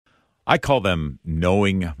I call them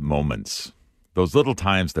knowing moments. Those little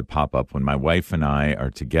times that pop up when my wife and I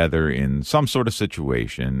are together in some sort of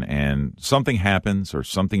situation and something happens or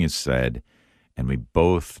something is said and we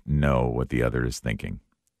both know what the other is thinking.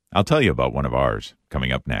 I'll tell you about one of ours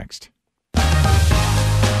coming up next.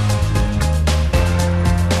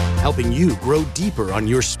 Helping you grow deeper on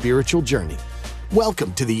your spiritual journey.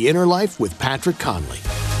 Welcome to The Inner Life with Patrick Conley.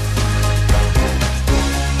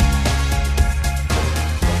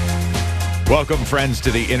 Welcome, friends,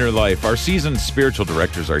 to The Inner Life. Our seasoned spiritual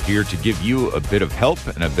directors are here to give you a bit of help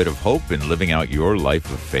and a bit of hope in living out your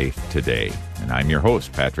life of faith today. And I'm your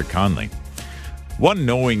host, Patrick Conley. One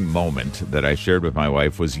knowing moment that I shared with my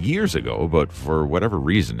wife was years ago, but for whatever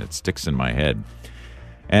reason, it sticks in my head.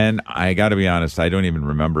 And I got to be honest, I don't even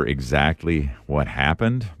remember exactly what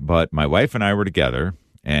happened, but my wife and I were together,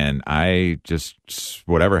 and I just,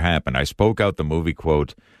 whatever happened, I spoke out the movie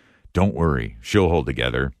quote, "Don't worry, she'll hold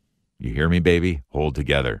together. You hear me, baby? Hold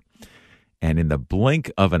together." And in the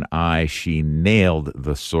blink of an eye, she nailed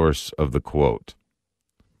the source of the quote.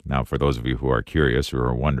 Now, for those of you who are curious, who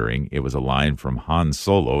are wondering, it was a line from Han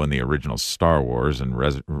Solo in the original Star Wars in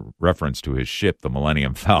reference to his ship, the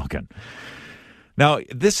Millennium Falcon. Now,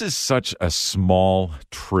 this is such a small,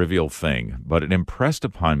 trivial thing, but it impressed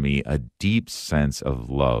upon me a deep sense of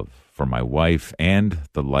love for my wife and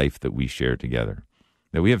the life that we share together.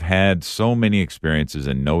 That we have had so many experiences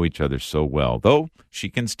and know each other so well, though she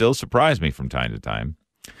can still surprise me from time to time.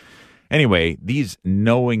 Anyway, these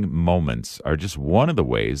knowing moments are just one of the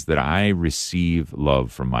ways that I receive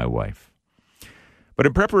love from my wife. But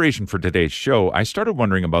in preparation for today's show, I started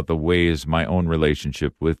wondering about the ways my own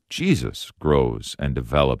relationship with Jesus grows and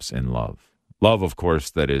develops in love. Love, of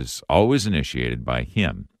course, that is always initiated by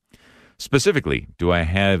Him. Specifically, do I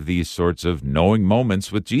have these sorts of knowing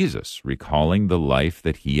moments with Jesus, recalling the life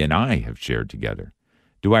that He and I have shared together?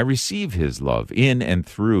 Do I receive His love in and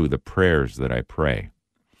through the prayers that I pray?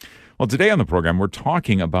 Well, today on the program, we're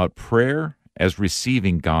talking about prayer as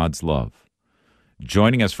receiving God's love.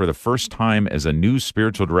 Joining us for the first time as a new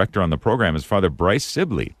spiritual director on the program is Father Bryce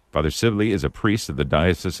Sibley. Father Sibley is a priest of the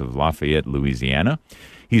Diocese of Lafayette, Louisiana.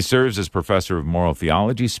 He serves as professor of moral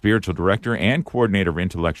theology, spiritual director, and coordinator of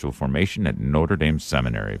intellectual formation at Notre Dame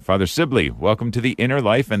Seminary. Father Sibley, welcome to The Inner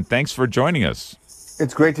Life, and thanks for joining us.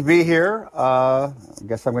 It's great to be here. I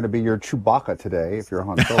guess I'm going to be your Chewbacca today, if you're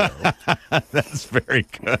Han Solo. That's very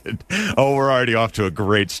good. Oh, we're already off to a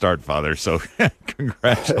great start, Father, so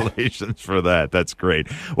congratulations for that. That's great.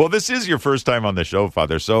 Well, this is your first time on the show,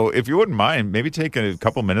 Father, so if you wouldn't mind, maybe take a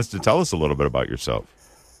couple minutes to tell us a little bit about yourself.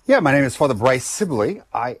 Yeah, my name is Father Bryce Sibley.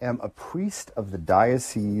 I am a priest of the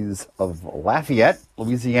Diocese of Lafayette,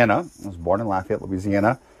 Louisiana. I was born in Lafayette,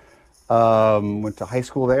 Louisiana. Went to high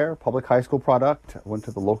school there, public high school product. Went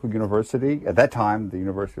to the local university, at that time, the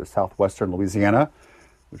University of Southwestern Louisiana,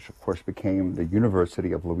 which of course became the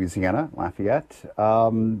University of Louisiana, Lafayette.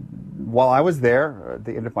 While I was there, at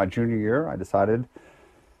the end of my junior year, I decided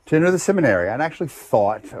to enter the seminary. I'd actually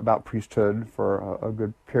thought about priesthood for a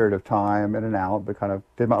good period of time, in and out, but kind of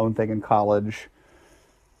did my own thing in college,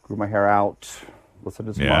 grew my hair out, listened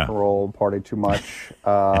to some rock and roll, partied too much.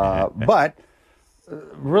 But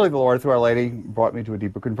really, the Lord, through Our Lady, brought me to a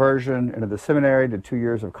deeper conversion, into the seminary, did 2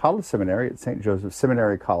 years of college seminary at St. Joseph's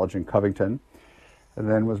Seminary College in Covington, and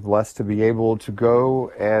then was blessed to be able to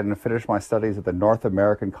go and finish my studies at the North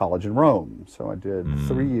American College in Rome. So I did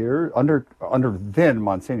 3 years, under then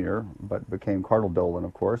Monsignor, but became Cardinal Dolan,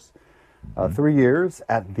 of course, 3 years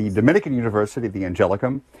at the Dominican University, the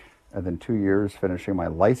Angelicum, and then 2 years finishing my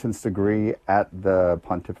license degree at the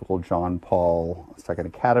Pontifical John Paul II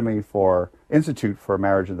Academy for Institute for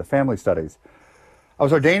Marriage and the Family Studies. I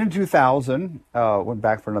was ordained in 2000, went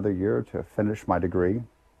back for another year to finish my degree.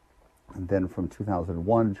 And then from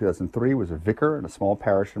 2001 to 2003 was a vicar in a small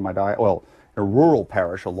parish in my diocese, well, a rural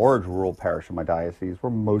parish, a large rural parish in my diocese. We're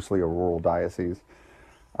mostly a rural diocese.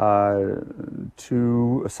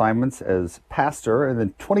 2 assignments as pastor, and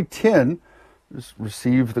then 2010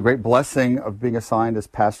 received the great blessing of being assigned as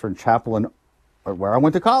pastor and chaplain where I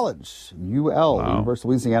went to college, UL, wow. University of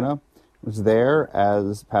Louisiana. Was there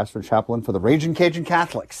as pastor and chaplain for the Raging Cajun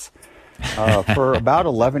Catholics for about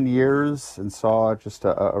 11 years, and saw just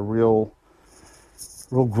a real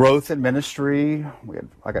growth in ministry.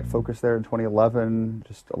 I got focused there in 2011,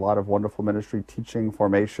 just a lot of wonderful ministry, teaching,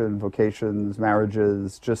 formation, vocations,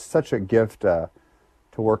 marriages, just such a gift to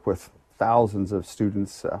work with thousands of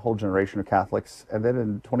students, a whole generation of Catholics. And then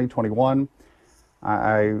in 2021,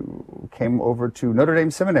 I came over to Notre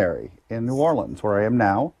Dame Seminary in New Orleans, where I am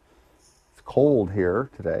now. cold here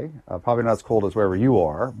today. Probably not as cold as wherever you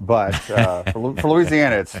are, but for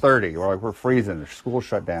Louisiana, it's 30. We're freezing. School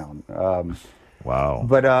shut down. Wow.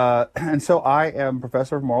 But and so I am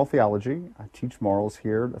professor of moral theology. I teach morals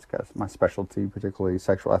here. That's my specialty, particularly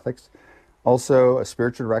sexual ethics. Also a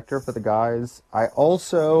spiritual director for the guys. I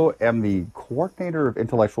also am the coordinator of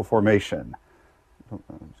intellectual formation.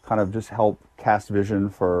 Kind of just help cast vision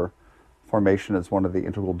for formation as one of the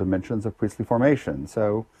integral dimensions of priestly formation.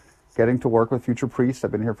 So getting to work with future priests.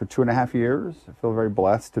 I've been here for 2.5 years. I feel very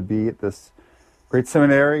blessed to be at this great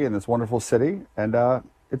seminary in this wonderful city. And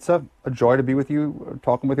it's a joy to be with you,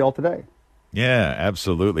 talking with you all today. Yeah,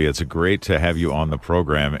 absolutely. It's great to have you on the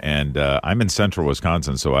program. And I'm in central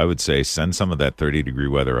Wisconsin, so I would say send some of that 30-degree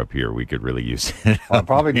weather up here. We could really use it. I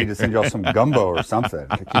probably need to send you all some gumbo or something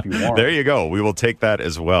to keep you warm. There you go. We will take that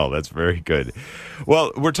as well. That's very good.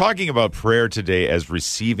 Well, we're talking about prayer today as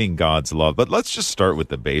receiving God's love. But let's just start with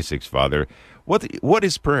the basics, Father. What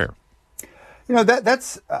is prayer? You know,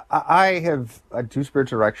 I do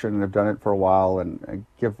spiritual direction and have done it for a while, and I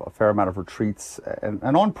give a fair amount of retreats and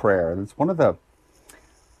on prayer. And it's one of the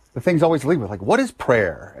things I always lead with, like, what is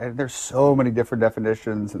prayer? And there's so many different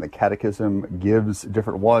definitions, and the Catechism gives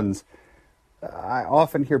different ones. I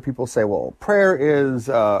often hear people say, well, prayer is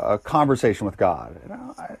a conversation with God.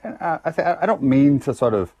 And I don't mean to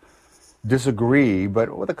sort of disagree, but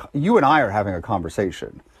you and I are having a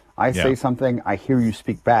conversation. I say something, I hear you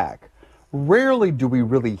speak back. Rarely do we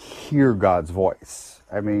really hear God's voice.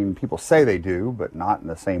 I mean, people say they do, but not in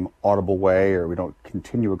the same audible way, or we don't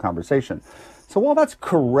continue a conversation. So while that's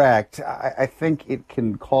correct, I think it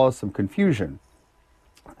can cause some confusion.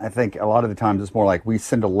 I think a lot of the times it's more like we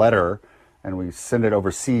send a letter and we send it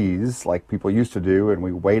overseas like people used to do, and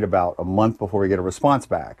we wait about a month before we get a response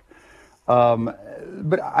back.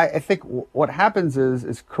 But I think what happens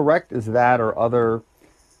is correct as that or other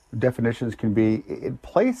definitions can be, it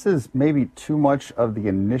places maybe too much of the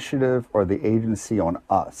initiative or the agency on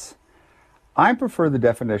us. I prefer the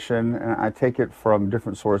definition, and I take it from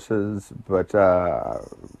different sources, but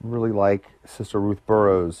really like Sister Ruth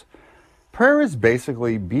Burroughs. Prayer is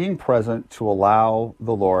basically being present to allow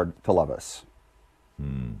the Lord to love us,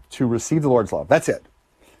 to receive the Lord's love. That's it.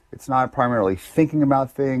 It's not primarily thinking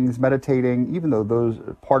about things, meditating, even though those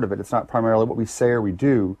are part of it. It's not primarily what we say or we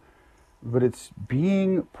do, but it's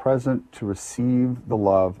being present to receive the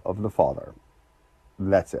love of the Father.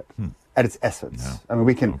 That's it, at its essence. Yeah. I mean,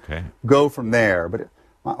 we can go from there, but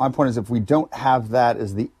my point is, if we don't have that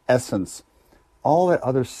as the essence, all that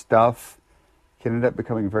other stuff can end up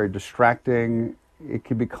becoming very distracting. It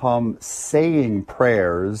can become saying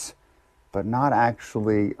prayers, but not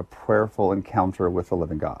actually a prayerful encounter with the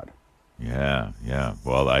living God. Yeah.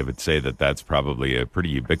 Well, I would say that that's probably a pretty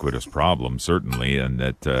ubiquitous problem, certainly, and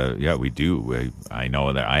that, we do. I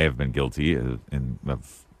know that I have been guilty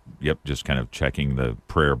of just kind of checking the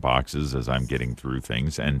prayer boxes as I'm getting through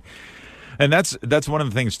things. And that's one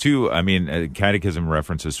of the things, too. I mean, Catechism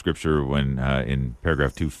references Scripture when in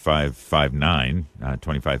paragraph 2559,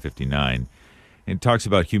 2559, it talks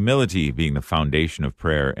about humility being the foundation of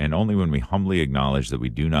prayer, and only when we humbly acknowledge that we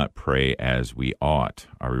do not pray as we ought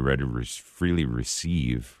are we ready to freely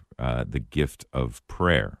receive the gift of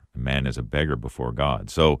prayer. Man is a beggar before God.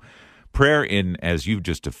 So prayer, as you've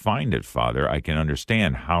just defined it, Father, I can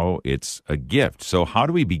understand how it's a gift. So how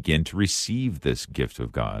do we begin to receive this gift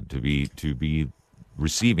of God, to be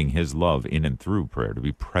receiving His love in and through prayer, to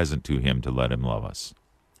be present to Him, to let Him love us?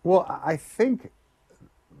 Well, I think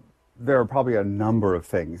there are probably a number of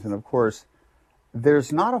things. And of course,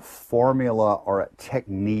 there's not a formula or a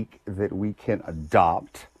technique that we can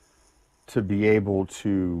adopt to be able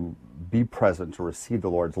to be present, to receive the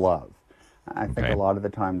Lord's love. I think a lot of the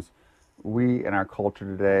times we in our culture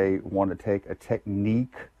today want to take a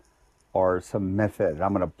technique or some method.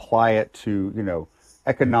 I'm going to apply it to,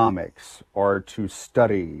 economics or to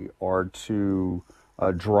study or to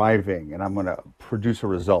driving, and I'm going to produce a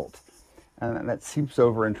result. And that seeps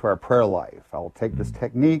over into our prayer life. I'll take this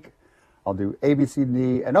technique, I'll do A, B, C,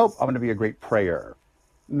 D, and I'm going to be a great prayer.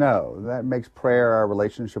 No, that makes prayer, our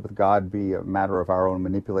relationship with God, be a matter of our own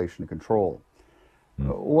manipulation and control.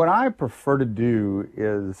 What I prefer to do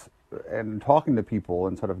is, and talking to people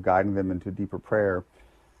and sort of guiding them into deeper prayer,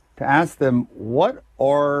 to ask them what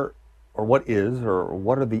are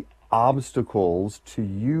the obstacles to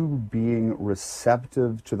you being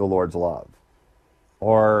receptive to the Lord's love,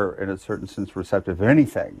 or in a certain sense receptive to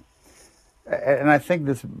anything. And I think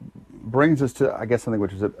this brings us to, I guess, something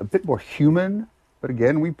which is a bit more human, but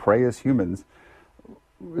again, we pray as humans.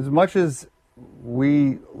 As much as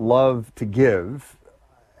we love to give,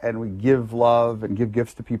 and we give love and give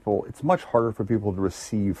gifts to people, it's much harder for people to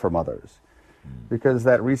receive from others. because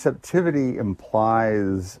that receptivity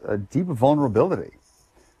implies a deep vulnerability.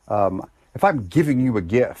 If I'm giving you a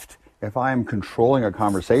gift, if I'm controlling a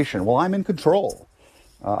conversation, well, I'm in control.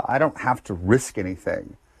 I don't have to risk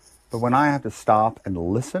anything. But when I have to stop and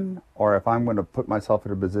listen, or if I'm going to put myself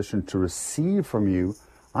in a position to receive from you,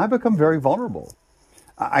 I become very vulnerable.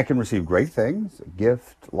 I can receive great things, a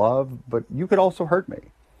gift, love, but you could also hurt me.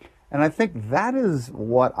 And I think that is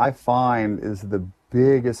what I find is the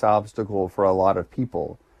biggest obstacle for a lot of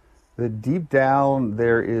people. That deep down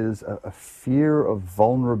there is a fear of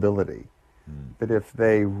vulnerability. That if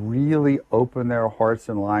they really open their hearts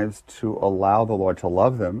and lives to allow the Lord to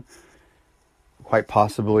love them, quite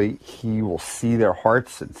possibly He will see their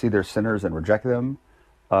hearts and see their sinners and reject them.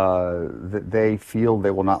 That they feel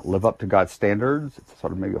they will not live up to God's standards. It's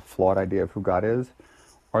sort of maybe a flawed idea of who God is,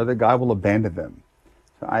 or that God will abandon them.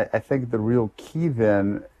 So I think the real key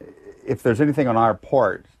then, if there's anything on our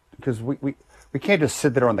part, because we can't just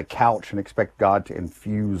sit there on the couch and expect God to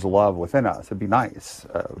infuse love within us. It'd be nice,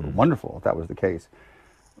 wonderful if that was the case.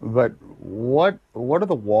 But what are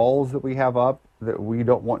the walls that we have up that we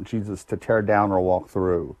don't want Jesus to tear down or walk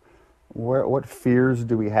through? What fears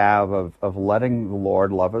do we have of letting the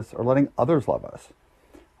Lord love us or letting others love us?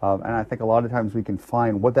 And I think a lot of times we can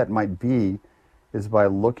find what that might be is by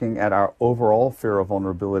looking at our overall fear of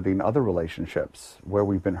vulnerability in other relationships, where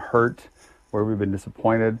we've been hurt, where we've been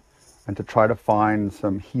disappointed, and to try to find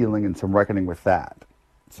some healing and some reckoning with that.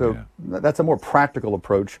 So that's a more practical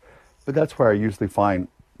approach, but that's where I usually find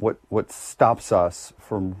what stops us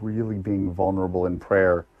from really being vulnerable in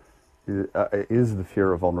prayer is the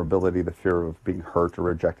fear of vulnerability, the fear of being hurt or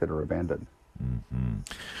rejected or abandoned.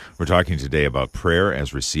 We're talking today about prayer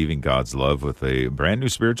as receiving God's love with a brand new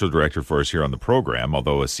spiritual director for us here on the program,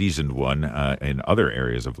 although a seasoned one in other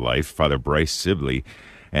areas of life, Father Bryce Sibley.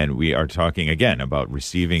 And we are talking again about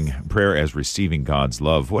receiving prayer as receiving God's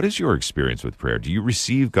love. What is your experience with prayer? Do you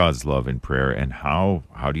receive God's love in prayer, and how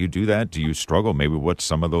do you do that? Do you struggle maybe what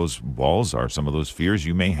some of those walls are, some of those fears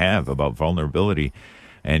you may have about vulnerability?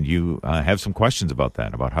 And you have some questions about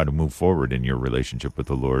that, about how to move forward in your relationship with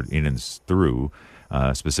the Lord in and through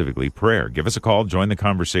specifically prayer. Give us a call. Join the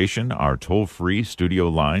conversation. Our toll-free studio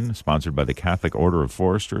line, sponsored by the Catholic Order of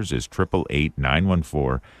Foresters, is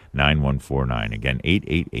 888-914-9149. Again,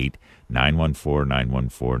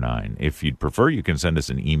 888-914-9149. If you'd prefer, you can send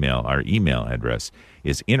us an email. Our email address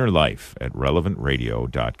is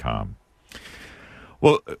innerlife@relevantradio.com.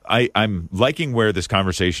 Well, I'm liking where this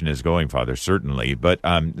conversation is going, Father, certainly. But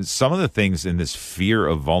some of the things in this fear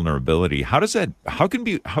of vulnerability,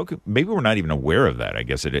 maybe we're not even aware of that. I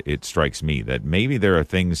guess it strikes me that maybe there are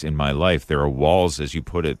things in my life, there are walls, as you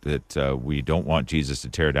put it, that we don't want Jesus to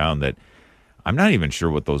tear down, that I'm not even sure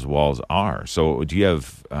what those walls are. So do you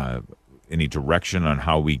have any direction on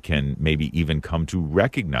how we can maybe even come to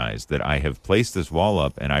recognize that I have placed this wall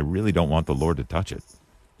up and I really don't want the Lord to touch it?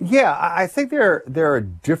 Yeah, I think there are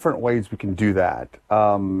different ways we can do that.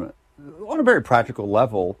 On a very practical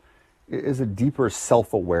level is a deeper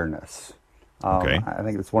self-awareness. Okay. I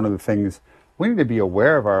think it's one of the things we need to be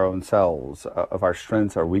aware of our own selves, of our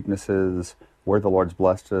strengths, our weaknesses, where the Lord's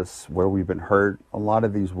blessed us, where we've been hurt. A lot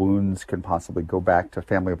of these wounds can possibly go back to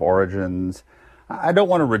family of origins. I don't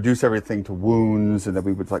want to reduce everything to wounds and that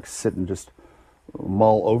we would sit and just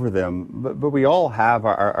mull over them, but we all have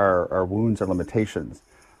our wounds and limitations.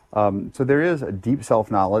 So there is a deep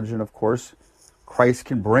self-knowledge, and of course, Christ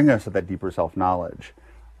can bring us to that deeper self-knowledge.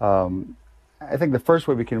 I think the first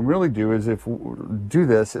way we can really do is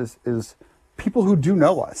people who do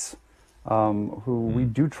know us, who we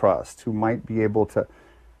do trust, who might be able to.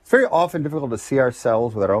 It's very often difficult to see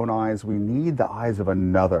ourselves with our own eyes. We need the eyes of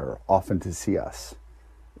another often to see us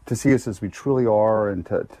as we truly are, and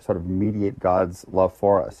to sort of mediate God's love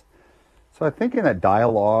for us. So I think in that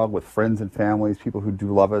dialogue with friends and families, people who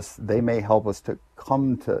do love us, they may help us to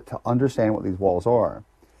come to understand what these walls are.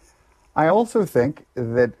 I also think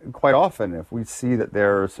that quite often, if we see that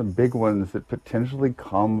there are some big ones that potentially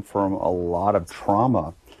come from a lot of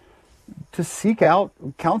trauma, to seek out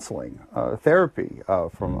counseling, therapy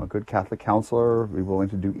from a good Catholic counselor, be willing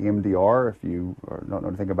to do EMDR if you don't know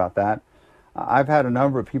anything about that. I've had a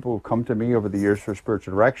number of people who come to me over the years for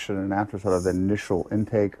spiritual direction, and after sort of the initial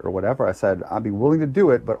intake or whatever, I said, I'd be willing to do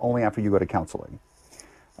it, but only after you go to counseling.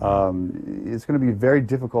 It's going to be very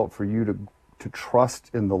difficult for you to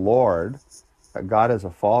trust in the Lord, God as a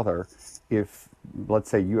father, if, let's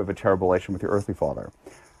say, you have a terrible relation with your earthly father.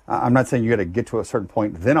 I'm not saying you got to get to a certain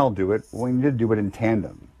point, then I'll do it. We need to do it in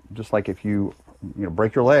tandem. Just like if you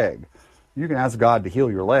break your leg, you can ask God to heal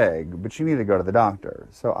your leg, but you need to go to the doctor.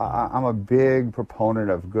 So I'm a big proponent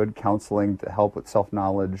of good counseling to help with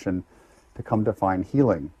self-knowledge and to come to find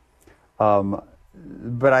healing.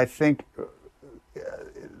 But I think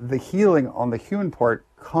the healing on the human part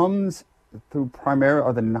comes through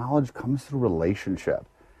the knowledge comes through relationship.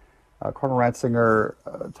 Cardinal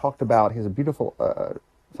Ratzinger talked about, he has a beautiful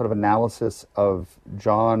sort of analysis of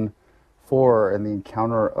John 4 and the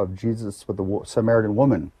encounter of Jesus with the Samaritan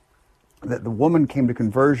woman. That the woman came to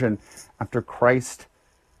conversion after Christ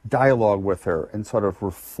dialogued with her and sort of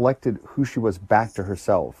reflected who she was back to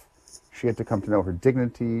herself. She had to come to know her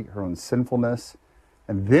dignity, her own sinfulness,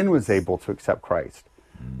 and then was able to accept Christ.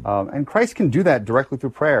 And Christ can do that directly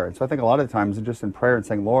through prayer. And so I think a lot of times just in prayer and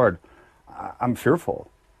saying, Lord, I'm fearful.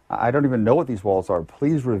 I don't even know what these walls are.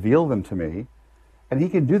 Please reveal them to me. And he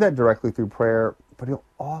can do that directly through prayer, but he'll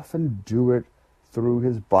often do it through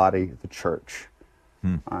his body, the church.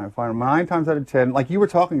 I find 9 times out of 10, like you were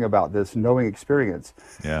talking about this knowing experience,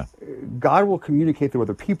 God will communicate through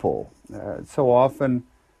other people. So often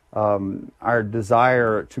our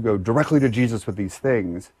desire to go directly to Jesus with these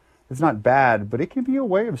things is not bad, but it can be a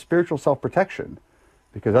way of spiritual self-protection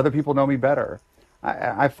because other people know me better.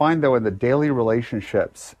 I find, though, in the daily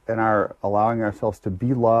relationships and our allowing ourselves to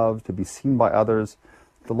be loved, to be seen by others,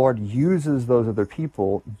 the Lord uses those other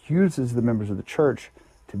people, uses the members of the church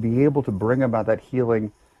to be able to bring about that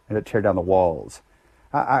healing and to tear down the walls.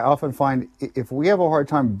 I often find if we have a hard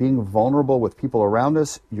time being vulnerable with people around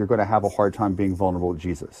us, you're going to have a hard time being vulnerable with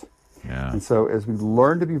Jesus. And so as we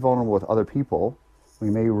learn to be vulnerable with other people, we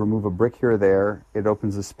may remove a brick here or there. It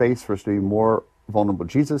opens a space for us to be more vulnerable with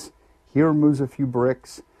Jesus. He removes a few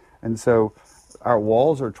bricks. And so our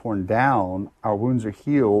walls are torn down, our wounds are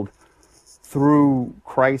healed through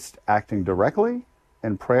Christ acting directly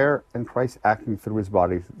in prayer and Christ acting through his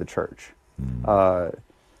body, the church. So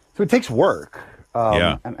it takes work.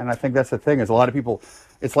 And I think that's the thing is a lot of people,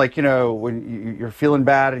 it's like, when you're feeling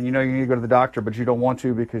bad and you need to go to the doctor, but you don't want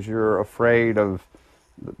to because you're afraid of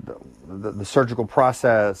the surgical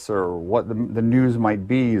process or what the news might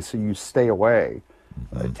be, so you stay away.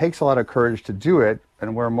 It takes a lot of courage to do it,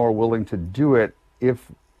 and we're more willing to do it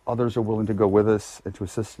if others are willing to go with us and to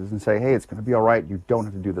assist us and say, hey, it's going to be all right. You don't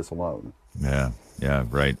have to do this alone. Yeah,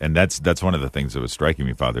 right. And that's one of the things that was striking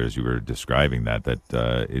me, Father, as you were describing that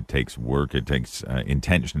it takes work, it takes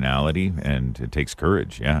intentionality, and it takes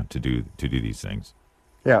courage, to do these things.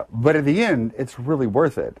 Yeah, but at the end, it's really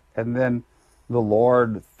worth it. And then the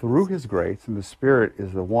Lord, through his grace and the Spirit,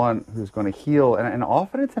 is the one who's going to heal. And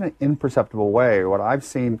often it's in an imperceptible way. What I've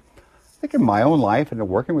seen, I think in my own life and in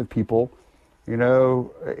working with people,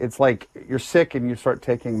 it's like you're sick and you start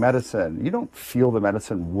taking medicine. You don't feel the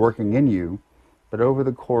medicine working in you, but over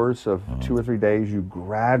the course of 2 or 3 days, you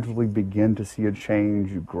gradually begin to see a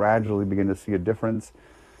change. You gradually begin to see a difference.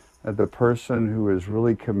 The person who is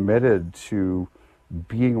really committed to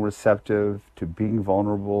being receptive, to being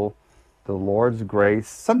vulnerable, the Lord's grace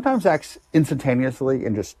sometimes acts instantaneously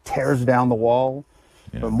and just tears down the wall.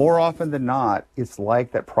 But more often than not, it's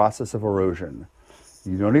like that process of erosion.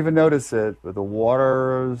 You don't even notice it, but the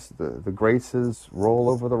waters, the graces roll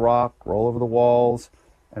over the rock, roll over the walls,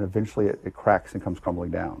 and eventually it cracks and comes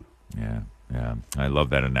crumbling down. Yeah. I love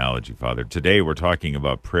that analogy, Father. Today we're talking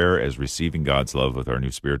about prayer as receiving God's love with our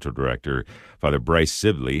new spiritual director, Father Bryce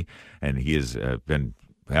Sibley, and he has been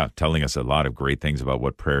telling us a lot of great things about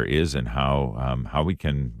what prayer is and how we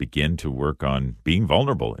can begin to work on being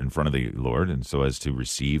vulnerable in front of the Lord, and so as to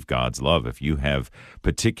receive God's love. If you have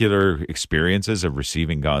particular experiences of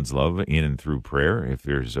receiving God's love in and through prayer, if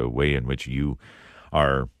there's a way in which you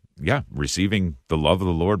are receiving the love of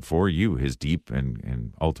the Lord for you, his deep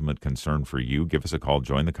and ultimate concern for you, give us a call,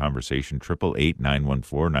 join the conversation,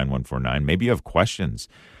 888-914-9149. Maybe you have questions.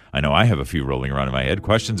 I know I have a few rolling around in my head,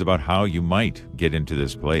 questions about how you might get into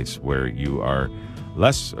this place where you are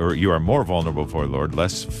more vulnerable for the Lord,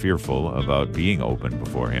 less fearful about being open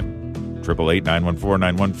before him.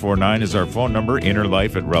 888-914-9149 is our phone number.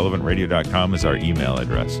 innerlife@relevantradio.com is our email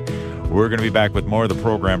address. We're going to be back with more of the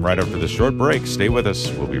program right after this short break. Stay with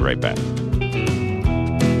us. We'll be right back.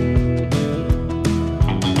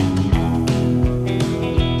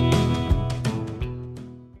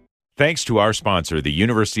 Thanks to our sponsor, the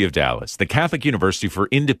University of Dallas, the Catholic University for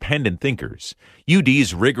Independent Thinkers.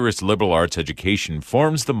 UD's rigorous liberal arts education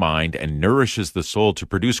forms the mind and nourishes the soul to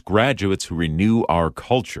produce graduates who renew our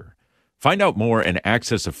culture. Find out more and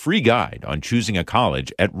access a free guide on choosing a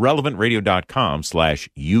college at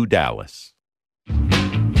relevantradio.com/UDallas.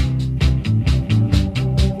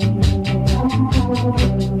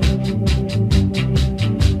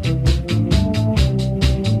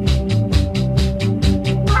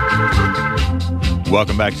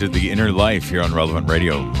 Welcome back to The Inner Life here on Relevant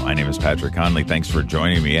Radio. My name is Patrick Conley. Thanks for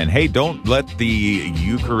joining me. And hey, don't let the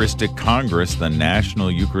Eucharistic Congress, the National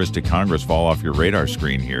Eucharistic Congress, fall off your radar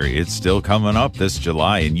screen here. It's still coming up this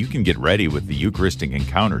July, and you can get ready with the Eucharistic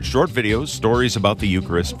Encounter. Short videos, stories about the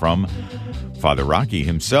Eucharist from Father Rocky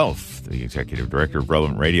himself, the Executive Director of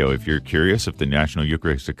Relevant Radio. If you're curious if the National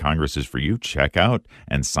Eucharistic Congress is for you, check out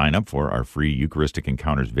and sign up for our free Eucharistic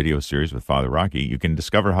Encounters video series with Father Rocky. You can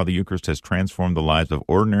discover how the Eucharist has transformed the lives of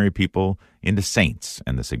ordinary people into saints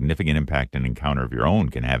and the significant impact an encounter of your own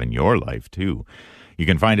can have in your life, too. You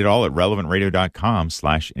can find it all at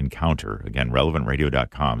relevantradio.com/encounter. Again,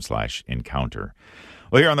 relevantradio.com/encounter.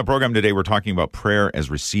 Well, here on the program today, we're talking about prayer as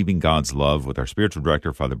receiving God's love with our spiritual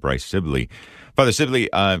director, Father Bryce Sibley. Father Sibley,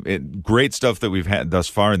 great stuff that we've had thus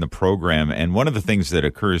far in the program. And one of the things that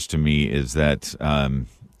occurs to me is that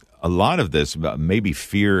a lot of this, maybe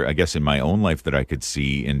fear, I guess, in my own life that I could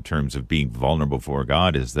see in terms of being vulnerable before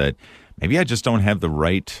God, is that maybe I just don't have the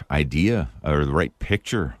right idea or the right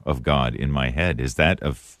picture of God in my head. Is that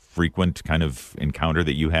a frequent kind of encounter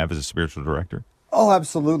that you have as a spiritual director? Oh,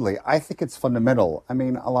 absolutely. I think it's fundamental. I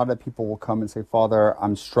mean, a lot of people will come and say, Father,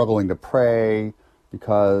 I'm struggling to pray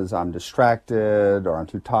because I'm distracted or I'm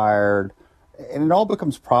too tired. And it all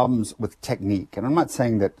becomes problems with technique. And I'm not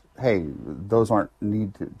saying that, hey, those aren't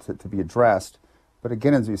need to be addressed. But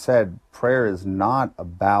again, as you said, prayer is not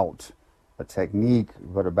about a technique,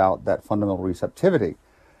 but about that fundamental receptivity.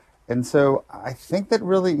 And so I think that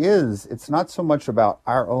really is, it's not so much about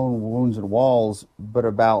our own wounds and walls, but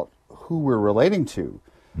about who we're relating to.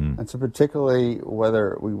 And so particularly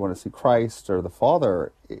whether we want to see Christ or the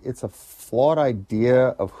Father, it's a flawed idea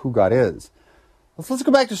of who God is. Let's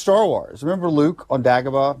go back to Star Wars. Remember Luke on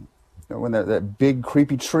Dagobah, when that big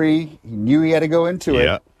creepy tree, he knew he had to go into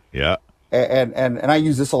it. Yeah. And I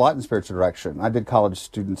use this a lot in spiritual direction. I did college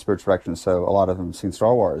student spiritual direction, so a lot of them have seen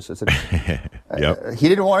Star Wars. I said, he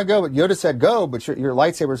didn't want to go, but Yoda said, go, but your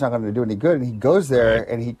lightsaber's not going to do any good. And he goes there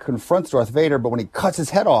and he confronts Darth Vader, but when he cuts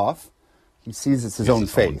his head off, he sees it's his own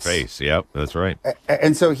face. Yep, that's right.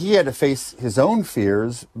 And so he had to face his own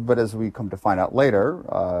fears, but as we come to find out later,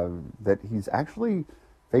 that he's actually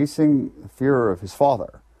facing fear of his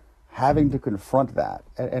father, having to confront that.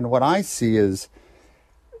 And what I see is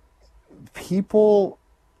people,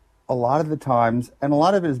 a lot of the times, and a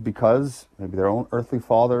lot of it is because maybe their own earthly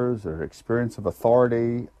fathers or experience of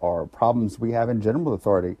authority or problems we have in general with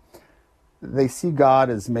authority, they see God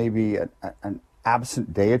as maybe an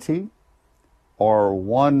absent deity, or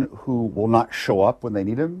one who will not show up when they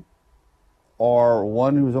need him, or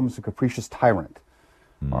one who's almost a capricious tyrant,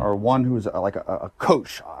 or one who's like a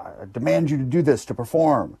coach. I demand you to do this, to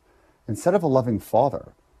perform, instead of a loving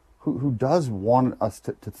father who does want us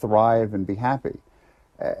to thrive and be happy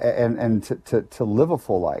and to live a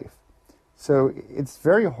full life. So it's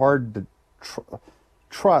very hard to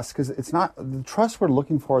trust, because it's not, the trust we're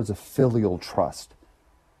looking for is a filial trust.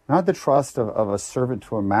 Not the trust of a servant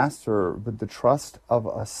to a master, but the trust of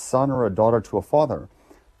a son or a daughter to a father.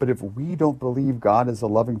 But if we don't believe God is a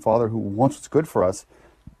loving father who wants what's good for us,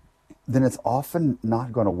 then it's often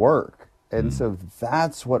not going to work. And so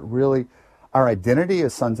that's what really, our identity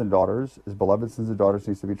as sons and daughters, as beloved sons and daughters,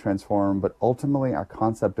 needs to be transformed, but ultimately our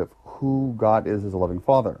concept of who God is as a loving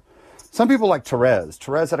father. Some people like Therese.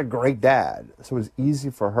 Therese had a great dad, so it was easy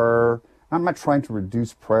for her. I'm not trying to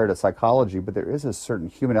reduce prayer to psychology, but there is a certain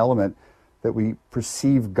human element that we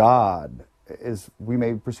perceive God as we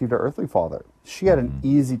may perceive our earthly father. She had an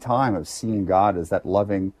easy time of seeing God as that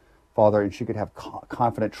loving father, and she could have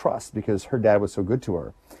confident trust because her dad was so good to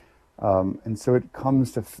her. And so it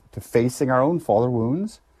comes to facing our own father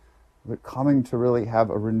wounds, but coming to really have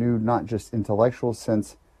a renewed, not just intellectual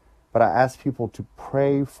sense, but I ask people to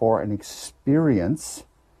pray for an experience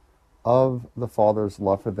of the Father's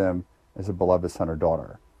love for them as a beloved son or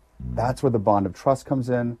daughter. That's where the bond of trust comes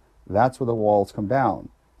in. That's where the walls come down.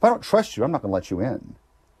 If I don't trust you, I'm not going to let you in.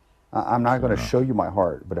 I'm not going to show you my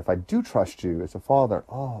heart. But if I do trust you as a father,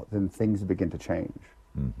 then things begin to change.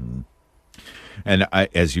 And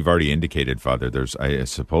as you've already indicated, Father,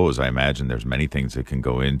 I imagine there's many things that can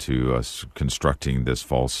go into us constructing this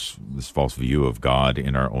false view of God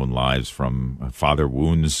in our own lives, from father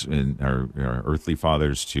wounds in our earthly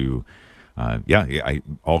fathers to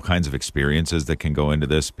all kinds of experiences that can go into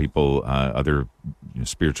this. People, other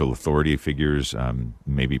spiritual authority figures,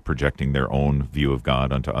 maybe projecting their own view of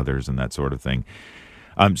God onto others and that sort of thing.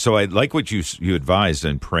 So I like what you advised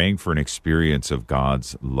in praying for an experience of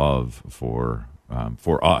God's love for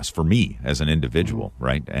us, for me as an individual,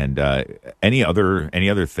 right? And any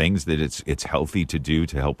other things that it's healthy to do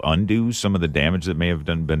to help undo some of the damage that may have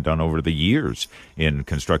been done over the years in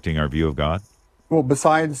constructing our view of God? Well,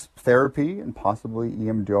 besides therapy and possibly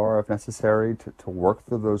EMDR if necessary to work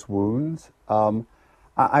through those wounds,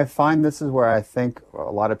 I find this is where I think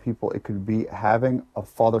a lot of people, it could be having a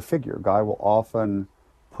father figure. God will often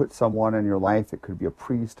put someone in your life. It could be a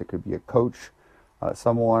priest, it could be a coach,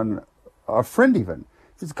 someone, a friend even.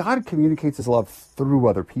 Because God communicates his love through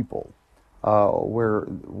other people, where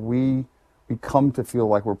we come to feel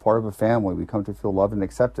like we're part of a family. We come to feel loved and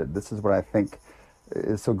accepted. This is what I think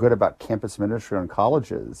is so good about campus ministry on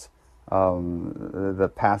colleges. The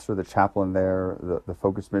pastor, the chaplain there, the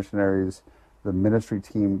focused missionaries, the ministry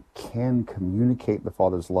team can communicate the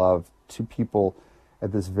Father's love to people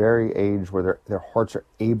at this very age where their hearts are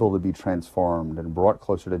able to be transformed and brought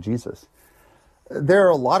closer to Jesus. There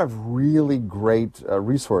are a lot of really great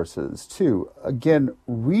resources, too. Again,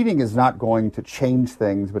 reading is not going to change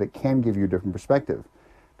things, but it can give you a different perspective.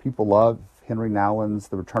 People love Henry Nouwen's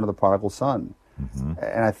The Return of the Prodigal Son.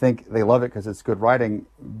 And I think they love it because it's good writing,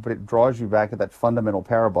 but it draws you back to that fundamental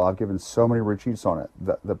parable. I've given so many retreats on it,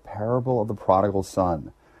 the parable of the prodigal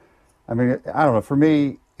son. I mean, I don't know, for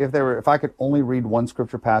me, if I could only read one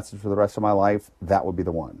scripture passage for the rest of my life, that would be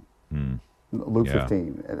the one. Luke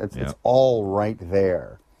 15. It's all right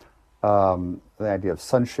there. The idea of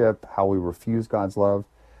sonship, how we refuse God's love.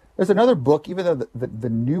 There's another book, even though the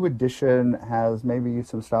new edition has maybe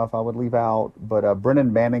some stuff I would leave out, but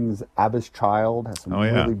Brennan Manning's Abba's Child has some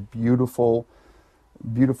really beautiful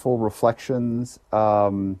reflections.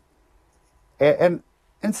 And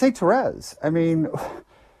Saint Therese. I mean,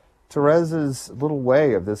 Therese's little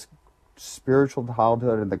way of this spiritual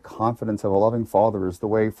childhood and the confidence of a loving father is the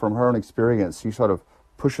way, from her own experience, she sort of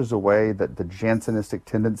pushes away the Jansenistic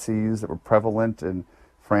tendencies that were prevalent in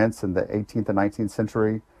France in the 18th and 19th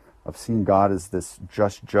century, of seeing God as this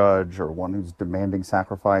just judge or one who's demanding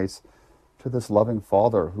sacrifice, to this loving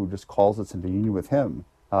father who just calls us into union with him.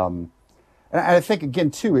 And I think,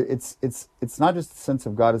 again, too, it's not just the sense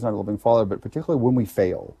of God as not a loving father, but particularly when we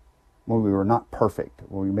fail, when we were not perfect,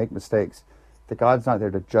 when we make mistakes, that God's not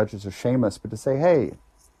there to judge us or shame us, but to say, hey,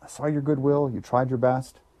 I saw your goodwill, you tried your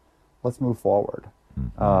best, let's move forward.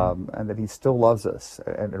 And that he still loves us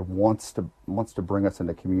and wants to bring us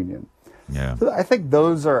into communion. Yeah. So I think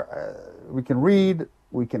those are, we can read,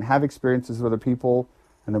 we can have experiences with other people,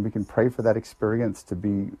 and then we can pray for that experience to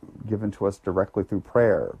be given to us directly through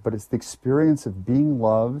prayer. But it's the experience of being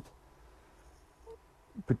loved,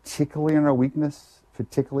 particularly in our weakness,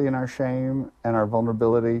 particularly in our shame and our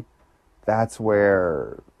vulnerability. That's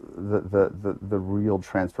where the real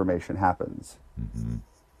transformation happens.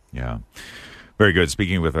 Yeah. Very good.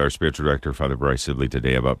 Speaking with our spiritual director, Father Bryce Sibley,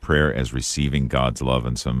 today about prayer as receiving God's love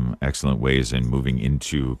and some excellent ways in moving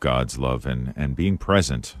into God's love and being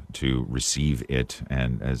present to receive it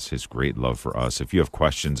and as his great love for us. If you have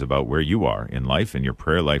questions about where you are in life, in your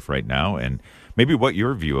prayer life right now, and maybe what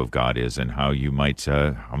your view of God is and how you might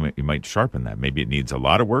sharpen that. Maybe it needs a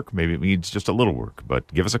lot of work. Maybe it needs just a little work.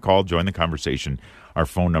 But give us a call. Join the conversation. Our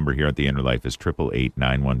phone number here at The Inner Life is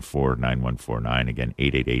 888-914-9149. Again,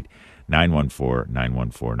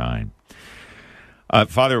 888-914-9149.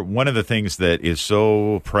 Father, one of the things that is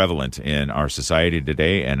so prevalent in our society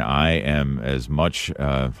today, and I am as much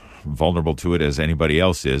vulnerable to it as anybody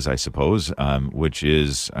else is, I suppose, which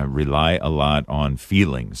is rely a lot on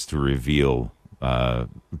feelings to reveal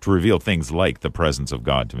things like the presence of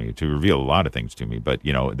God to me, to reveal a lot of things to me. But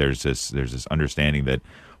there's this understanding that,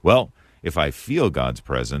 well, if I feel God's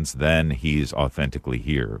presence, then he's authentically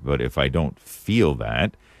here. But if I don't feel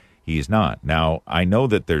that, he's not. Now, I know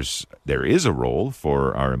that there is a role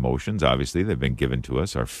for our emotions. Obviously, they've been given to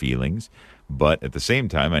us, our feelings. But at the same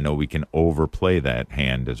time, I know we can overplay that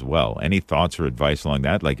hand as well. Any thoughts or advice along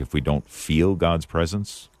that? Like if we don't feel God's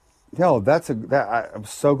presence? No, I'm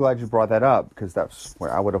so glad you brought that up, because that's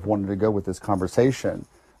where I would have wanted to go with this conversation.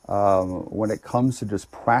 When it comes to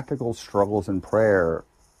just practical struggles in prayer,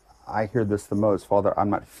 I hear this the most: Father, I'm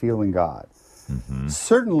not feeling God.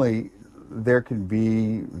 Certainly, there can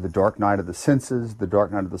be the dark night of the senses, the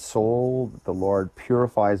dark night of the soul. The Lord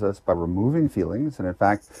purifies us by removing feelings. And in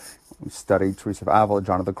fact, we study Teresa of Avila,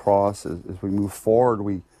 John of the Cross. As we move forward,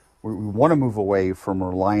 we want to move away from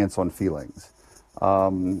reliance on feelings.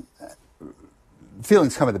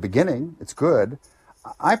 Feelings come at the beginning. It's good.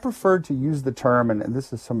 I prefer to use the term, and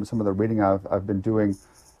this is some of the reading I've been doing,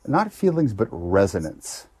 not feelings, but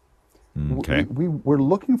resonance. Okay. We're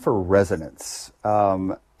looking for resonance.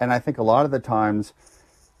 And I think a lot of the times,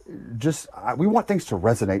 we want things to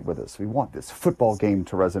resonate with us. We want this football game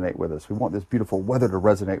to resonate with us. We want this beautiful weather to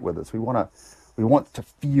resonate with us. We want to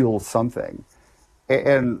feel something.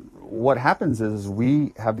 And what happens is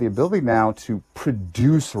we have the ability now to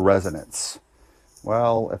produce resonance.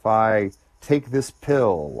 Well, if I take this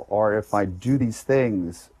pill, or if I do these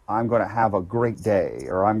things, I'm going to have a great day,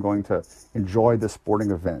 or I'm going to enjoy the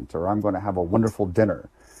sporting event, or I'm going to have a wonderful dinner.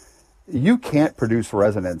 You can't produce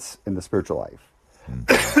resonance in the spiritual life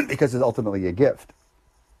because it's ultimately a gift.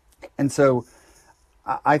 And so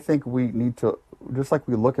I think we need to, just like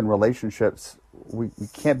we look in relationships, we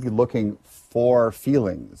can't be looking for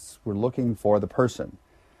feelings. We're looking for the person.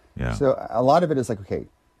 Yeah. So a lot of it is like, okay,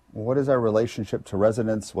 what is our relationship to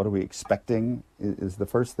resonance? What are we expecting is the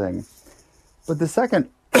first thing. But the second,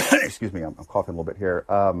 excuse me, I'm coughing a little bit here.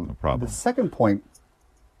 No problem. The second point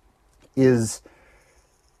is,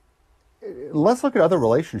 let's look at other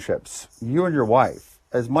relationships. You and your wife,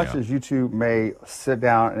 as much as you two may sit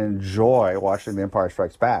down and enjoy watching The Empire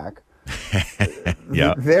Strikes Back,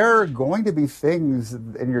 Yeah. there are going to be things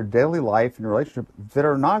in your daily life and your relationship that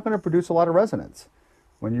are not going to produce a lot of resonance.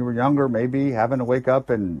 When you were younger, maybe having to wake up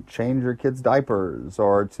and change your kids' diapers,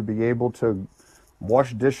 or to be able to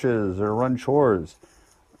wash dishes or run chores,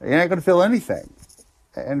 you're not going to feel anything.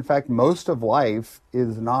 In fact, most of life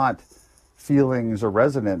is not feelings or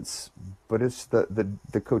resonance, but it's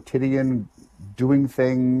the quotidian doing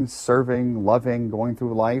things, serving, loving, going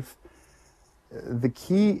through life. The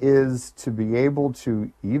key is to be able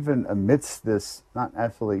to, even amidst this, not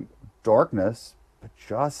necessarily darkness, but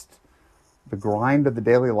just the grind of the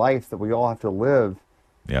daily life that we all have to live,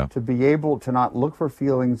 to be able to not look for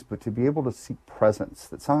feelings, but to be able to seek presence.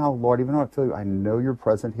 That somehow, Lord, even though I feel you, I know you're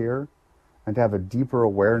present here, and to have a deeper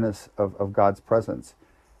awareness of God's presence.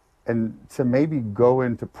 And to maybe go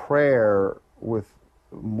into prayer with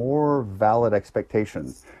more valid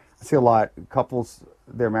expectations. I see a lot, couples,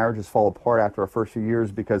 their marriages fall apart after our first few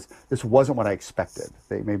years because this wasn't what I expected.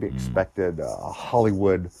 They maybe expected a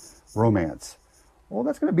Hollywood romance. Well,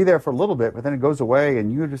 that's going to be there for a little bit, but then it goes away,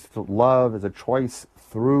 and you just love as a choice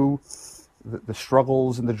through the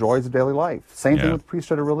struggles and the joys of daily life. Same thing with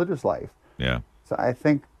priesthood or religious life. Yeah. So I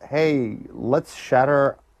think, hey, let's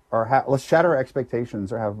shatter our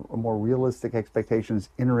expectations, or have more realistic expectations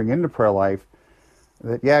entering into prayer life.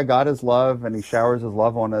 That, God is love, and he showers his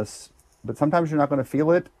love on us, but sometimes you're not going to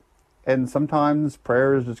feel it. And sometimes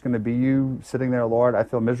prayer is just going to be you sitting there, Lord, I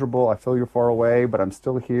feel miserable. I feel you're far away, but I'm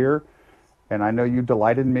still here. And I know you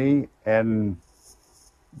delight in me, and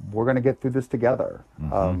we're going to get through this together.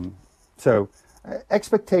 So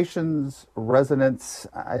expectations, resonance,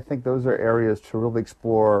 I think those are areas to really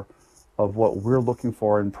explore of what we're looking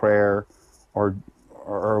for in prayer. Or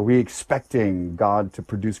are we expecting God to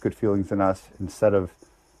produce good feelings in us instead of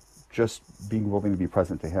just being willing to be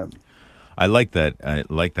present to him? I like that. I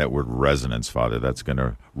like that word resonance, Father. That's going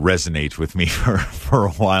to resonate with me for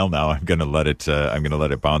a while now. I'm going to let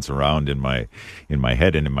it bounce around in my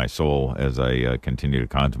head and in my soul as I continue to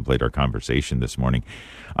contemplate our conversation this morning.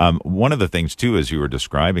 One of the things too, as you were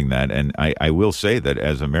describing that, and I will say that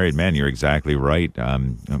as a married man, you're exactly right.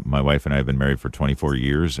 My wife and I have been married for 24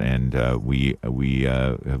 years, and we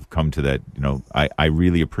have come to that. I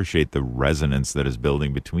really appreciate the resonance that is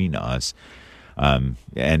building between us.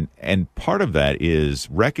 And part of that is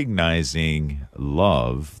recognizing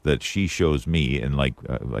love that she shows me, and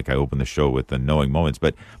like I opened the show with the knowing moments,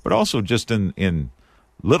 but also just in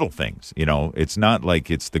little things. It's not like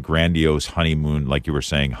it's the grandiose honeymoon, like you were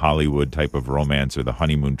saying, Hollywood type of romance, or the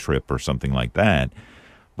honeymoon trip or something like that.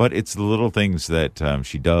 But it's the little things that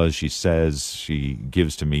she does, she says, she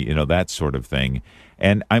gives to me, that sort of thing.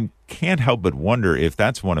 And I can't help but wonder if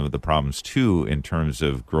that's one of the problems, too, in terms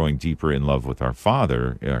of growing deeper in love with our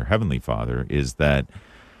Father, our Heavenly Father, is that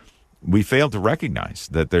we fail to recognize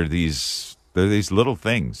that there are these little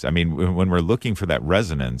things. I mean, when we're looking for that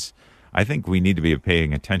resonance, I think we need to be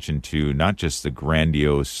paying attention to not just the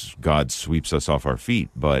grandiose God sweeps us off our feet,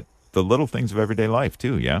 but the little things of everyday life,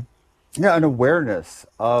 too, yeah? Yeah, an awareness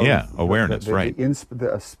of awareness, right?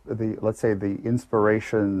 Let's say the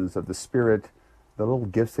inspirations of the Spirit, the little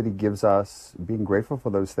gifts that he gives us, being grateful for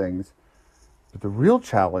those things. But the real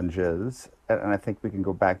challenge is, and I think we can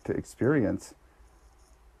go back to experience,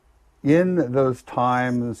 in those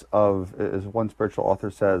times of, as one spiritual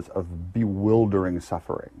author says, of bewildering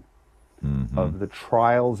suffering, of the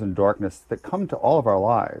trials and darkness that come to all of our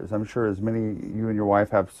lives. I'm sure as many, you and your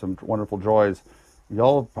wife have some wonderful joys.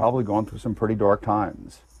 Y'all have probably gone through some pretty dark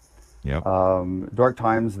times. Yep. Dark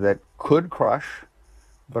times that could crush,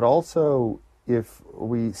 but also if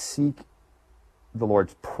we seek the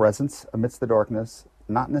Lord's presence amidst the darkness,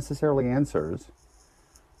 not necessarily answers,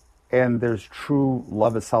 and there's true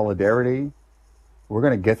love as solidarity, we're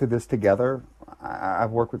going to get through this together.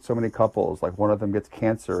 I've worked with so many couples, like one of them gets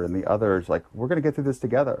cancer and the other's like, we're going to get through this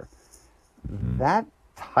together. That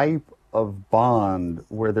type of bond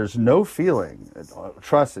where there's no feeling.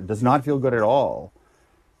 Trust, it does not feel good at all.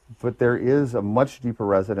 But there is a much deeper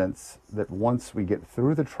resonance that once we get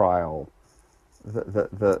through the trial,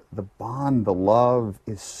 the bond, the love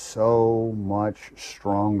is so much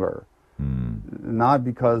stronger. Not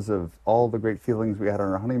because of all the great feelings we had on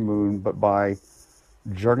our honeymoon, but by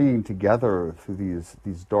journeying together through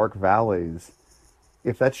these dark valleys.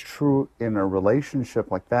 If that's true in a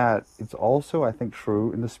relationship like that, it's also, I think,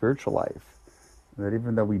 true in the spiritual life. That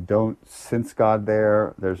even though we don't sense God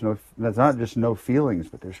there's not just no feelings,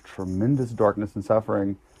 but there's tremendous darkness and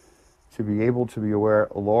suffering. To be able to be aware,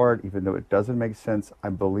 Lord, even though it doesn't make sense, I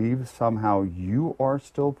believe somehow you are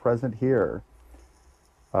still present here.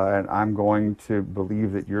 And I'm going to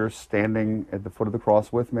believe that you're standing at the foot of the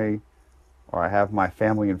cross with me, or I have my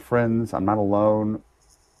family and friends. I'm not alone.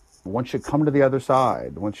 Once you come to the other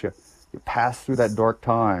side, once you pass through that dark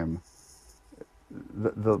time,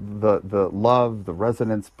 the love, the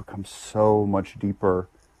resonance becomes so much deeper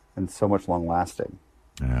and so much long lasting.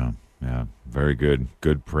 Yeah. Very good.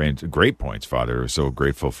 Good points. Great points, Father. We're so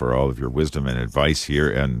grateful for all of your wisdom and advice here.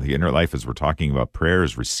 And the Inner Life, as we're talking about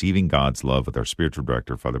prayers, receiving God's love with our spiritual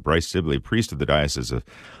director, Father Bryce Sibley, priest of the Diocese of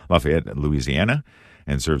Lafayette, Louisiana,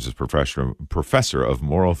 and serves as professor of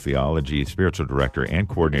moral theology, spiritual director, and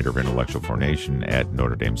coordinator of intellectual formation at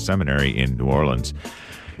Notre Dame Seminary in New Orleans.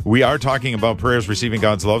 We are talking about prayers receiving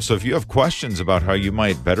God's love, so if you have questions about how you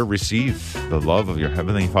might better receive the love of your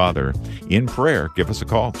Heavenly Father in prayer, give us a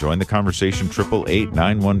call. Join the conversation,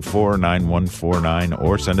 888-914-9149,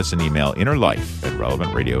 or send us an email,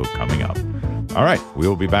 innerlife@relevantradio, coming up. All right, we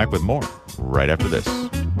will be back with more right after this.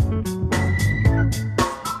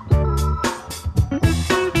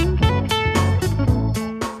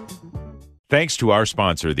 Thanks to our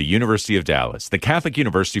sponsor, the University of Dallas, the Catholic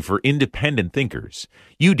University for Independent Thinkers.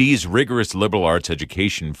 UD's rigorous liberal arts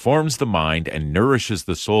education forms the mind and nourishes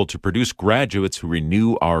the soul to produce graduates who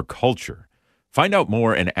renew our culture. Find out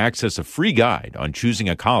more and access a free guide on choosing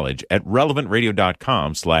a college at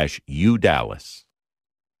relevantradio.com/UDallas.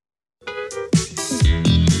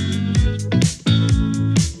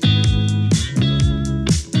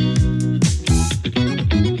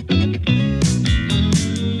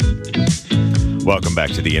 Welcome back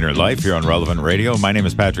to The Inner Life here on Relevant Radio. My name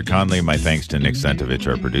is Patrick Conley. My thanks to Nick Sentovich,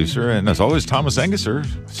 our producer. And as always, Thomas Engesser,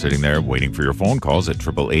 sitting there waiting for your phone calls at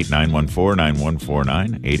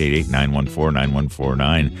 888-914-9149,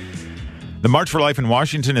 888-914-9149. The March for Life in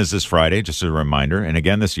Washington is this Friday, just a reminder. And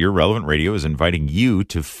again, this year, Relevant Radio is inviting you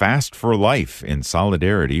to fast for life in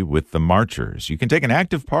solidarity with the marchers. You can take an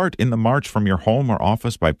active part in the march from your home or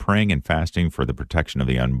office by praying and fasting for the protection of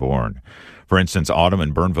the unborn. For instance, Autumn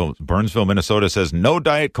in Burnsville, Minnesota says, no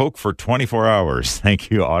Diet Coke for 24 hours.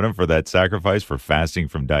 Thank you, Autumn, for that sacrifice for fasting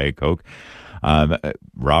from Diet Coke.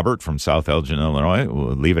 Robert from South Elgin, Illinois,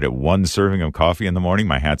 will leave it at one serving of coffee in the morning.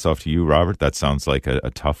 My hat's off to you, Robert. That sounds like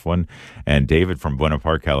a tough one. And David from Buena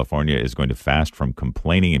Park, California, is going to fast from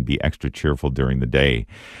complaining and be extra cheerful during the day.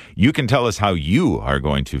 You can tell us how you are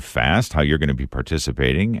going to fast, how you're going to be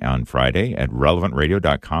participating on Friday at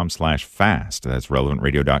relevantradio.com/fast. That's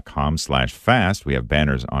relevantradio.com/fast. We have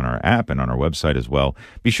banners on our app and on our website as well.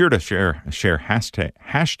 Be sure to share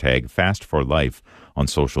hashtag Fast for Life on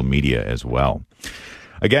social media as well.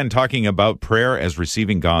 Again, talking about prayer as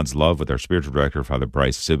receiving God's love with our spiritual director, Father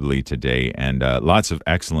Bryce Sibley, today, and lots of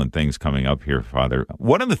excellent things coming up here, Father.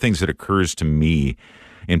 One of the things that occurs to me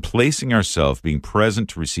in placing ourselves, being present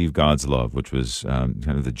to receive God's love, which was kind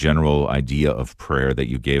of the general idea of prayer that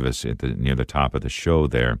you gave us at near the top of the show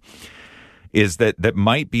there, is that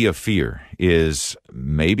might be a fear, is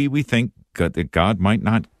maybe we think that God might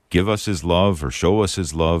not give us his love or show us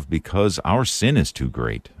his love because our sin is too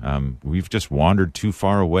great. We've just wandered too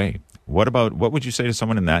far away. What would you say to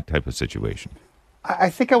someone in that type of situation? I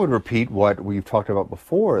think I would repeat what we've talked about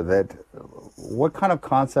before, that what kind of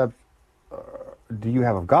concept do you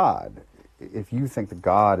have of God? If you think that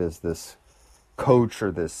God is this coach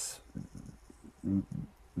or this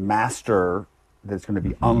master that's going to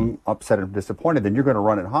be upset and disappointed, then you're going to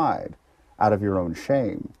run and hide out of your own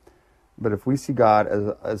shame. But if we see God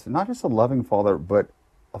as not just a loving Father, but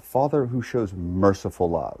a Father who shows merciful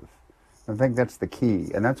love, I think that's the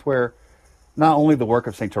key. And that's where not only the work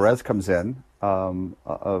of St. Therese comes in,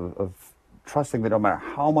 of trusting that no matter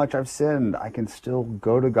how much I've sinned, I can still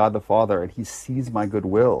go to God the Father, and he sees my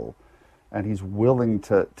goodwill, and he's willing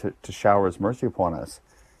to shower his mercy upon us.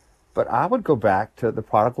 But I would go back to the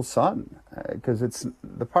prodigal son, because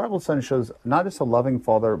the prodigal son shows not just a loving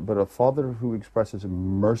father, but a father who expresses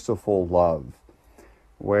merciful love,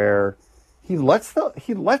 where he lets the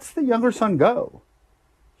younger son go.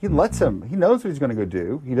 he lets him. He knows what he's going to go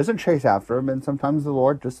do. He doesn't chase after him, and sometimes the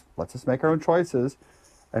Lord just lets us make our own choices.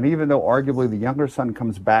 And even though arguably the younger son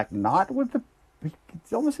comes back, not with the, it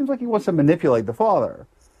almost seems like he wants to manipulate the father.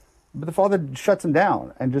 But the father shuts him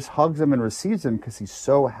down and just hugs him and receives him because he's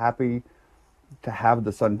so happy to have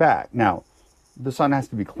the son back. Now, the son has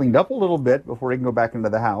to be cleaned up a little bit before he can go back into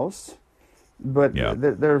the house. But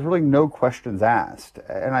there's really no questions asked.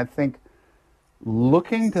 And I think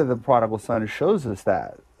looking to the prodigal son shows us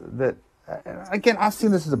that, again, I've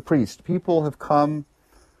seen this as a priest. People have come,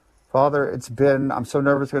 Father, I'm so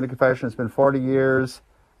nervous to go to confession. It's been 40 years.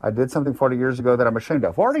 I did something 40 years ago that I'm ashamed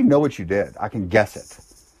of. I already know what you did. I can guess it.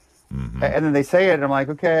 And then they say it, and I'm like,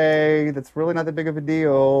 okay, that's really not that big of a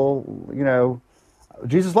deal. You know,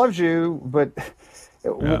 Jesus loves you, but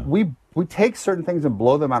we take certain things and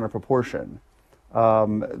blow them out of proportion.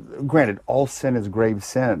 Granted, all sin is grave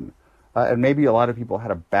sin. And maybe a lot of people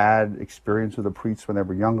had a bad experience with a priest when they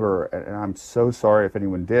were younger, and I'm so sorry if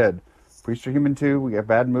anyone did. Priests are human too. We have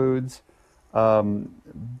bad moods.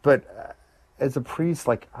 But as a priest,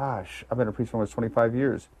 like, gosh, I've been a priest for almost 25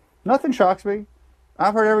 years. Nothing shocks me.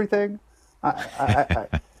 I've heard everything.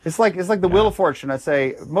 It's like the Wheel of Fortune. I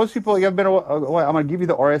say, most people, I'm going to give you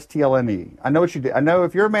the RSTLNE. I know what you did. I know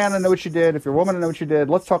if you're a man, I know what you did. If you're a woman, I know what you did.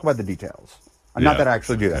 Let's talk about the details. Not that I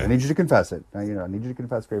actually do that. I need you to confess it. I need you to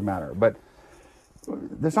confess grave matter. But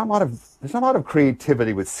there's not a lot of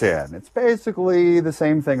creativity with sin. It's basically the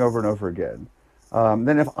same thing over and over again.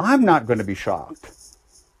 Then if I'm not going to be shocked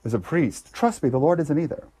as a priest, trust me, the Lord isn't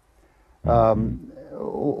either.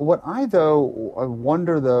 What I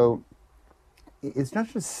wonder though, is not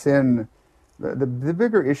just sin. The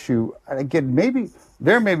bigger issue, again, maybe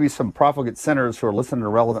there may be some profligate sinners who are listening to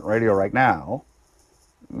Relevant Radio right now.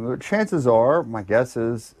 Chances are, my guess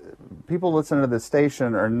is, people listening to this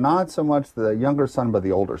station are not so much the younger son, but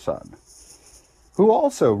the older son, who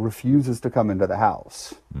also refuses to come into the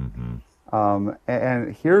house.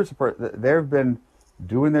 And here's they've been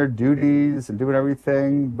doing their duties and doing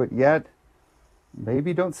everything, but yet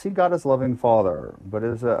maybe don't see God as loving father, but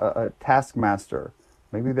as a taskmaster.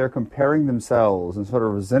 Maybe they're comparing themselves and sort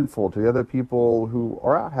of resentful to the other people who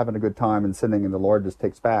are out having a good time and sinning, and the Lord just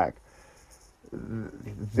takes back.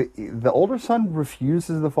 The older son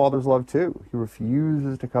refuses the father's love too. He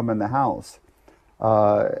refuses to come in the house.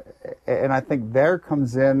 And I think there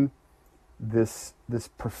comes in this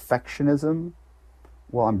perfectionism.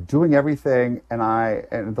 Well, I'm doing everything,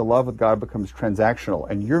 and the love of God becomes transactional,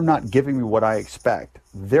 and you're not giving me what I expect.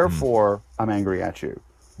 Therefore, I'm angry at you.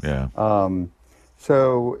 Yeah.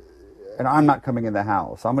 So, and I'm not coming in the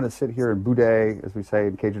house. I'm going to sit here and bouder, as we say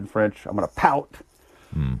in Cajun French. I'm going to pout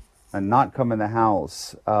and not come in the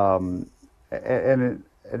house. And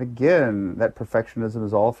again, that perfectionism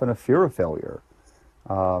is often a fear of failure.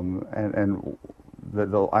 I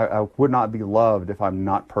would not be loved if I'm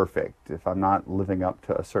not perfect, if I'm not living up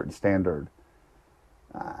to a certain standard.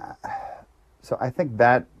 So I think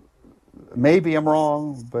that maybe I'm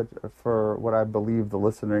wrong, but for what I believe the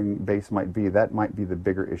listening base might be, that might be the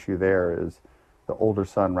bigger issue there, is the older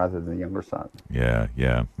son rather than the younger son. Yeah.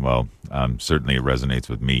 Well, certainly it resonates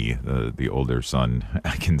with me, the older son.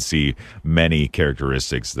 I can see many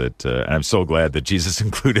characteristics that, and I'm so glad that Jesus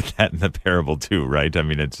included that in the parable too, right? I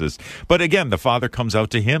mean, it's just, but again, the father comes out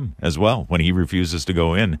to him as well. When he refuses to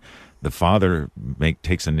go in, the father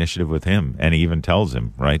takes initiative with him, and he even tells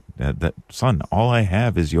him, right, that son, all I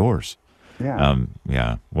have is yours. Yeah.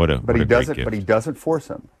 What a great gift. But he doesn't force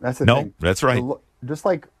him. That's the thing. No, that's right. Just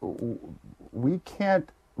like we can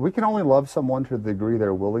only love someone to the degree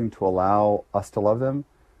they're willing to allow us to love them.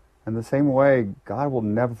 In the same way, God will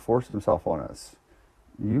never force himself on us.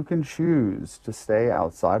 You can choose to stay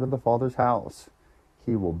outside of the Father's house.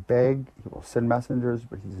 He will beg, he will send messengers,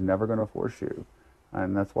 but he's never going to force you.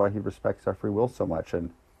 And that's why he respects our free will so much. And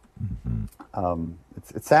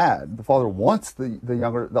it's sad. The father wants the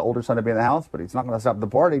older son to be in the house, but he's not going to stop the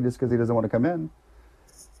party just because he doesn't want to come in.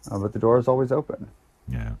 But the door is always open.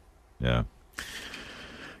 Yeah.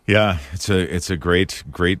 It's a great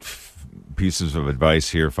pieces of advice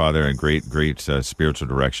here, Father, and great spiritual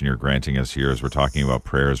direction you're granting us here as we're talking about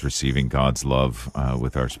prayers, receiving God's love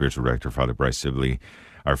with our spiritual director, Father Bryce Sibley.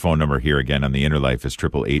 Our phone number here again on the Inner Life is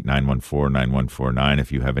 888-914-9149.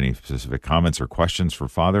 If you have any specific comments or questions for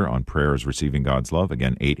Father on prayers, receiving God's love,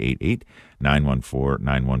 again,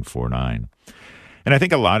 888-914-9149. And I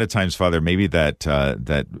think a lot of times, Father, maybe that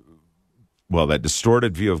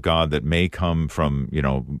distorted view of God that may come from,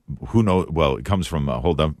 who knows, well, it comes from a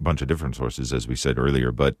whole bunch of different sources, as we said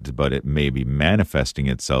earlier, but it may be manifesting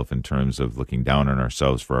itself in terms of looking down on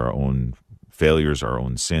ourselves for our own failures, our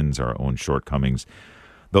own sins, our own shortcomings,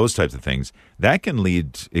 those types of things. That can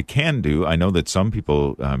lead, it can do. I know that some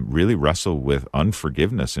people really wrestle with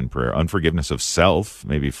unforgiveness in prayer, unforgiveness of self,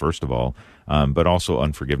 maybe first of all, but also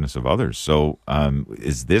unforgiveness of others. So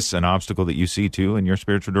is this an obstacle that you see too in your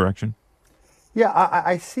spiritual direction? Yeah,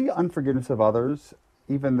 I see unforgiveness of others,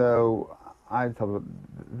 even though I tell you,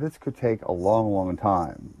 this could take a long, long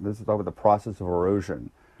time. This is about the process of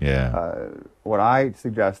erosion. Yeah. What I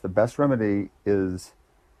suggest, the best remedy is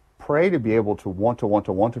pray to be able to want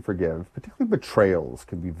to forgive. Particularly betrayals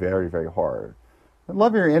can be very, very hard. And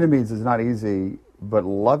loving your enemies is not easy, but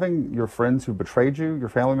loving your friends who betrayed you, your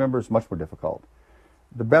family members, is much more difficult.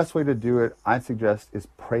 The best way to do it, I suggest, is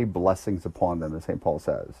pray blessings upon them, as St. Paul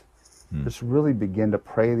says. Just really begin to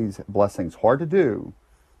pray these blessings. Hard to do,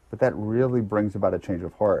 but that really brings about a change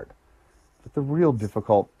of heart. But the real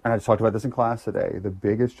difficult, and I just talked about this in class today, the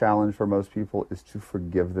biggest challenge for most people is to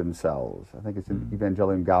forgive themselves. I think it's in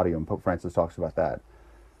Evangelium Gaudium, Pope Francis talks about that.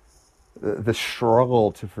 The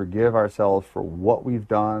struggle to forgive ourselves for what we've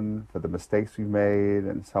done, for the mistakes we've made,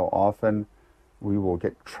 and so often we will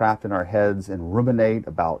get trapped in our heads and ruminate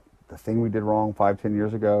about the thing we did wrong 5, 10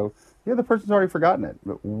 years ago. The other person's already forgotten it,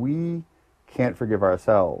 but we can't forgive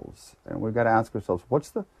ourselves. And we've got to ask ourselves, what's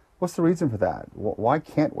the reason for that? Why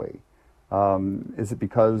can't we? Is it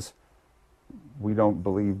because we don't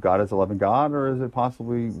believe God is a loving God, or is it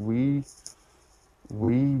possibly we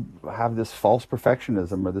have this false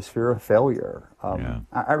perfectionism or this fear of failure?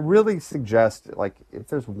 I really suggest, like, if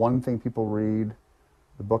there's one thing people read,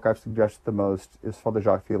 the book I've suggested the most is Father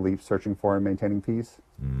Jacques Philippe's Searching for and Maintaining Peace,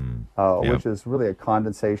 which is really a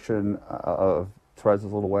condensation of Therese's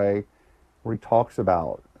Little Way, where he talks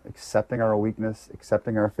about accepting our weakness,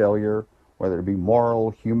 accepting our failure, whether it be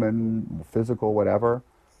moral, human, physical, whatever,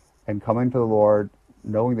 and coming to the Lord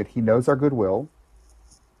knowing that he knows our goodwill,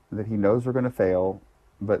 that he knows we're going to fail,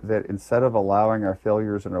 but that instead of allowing our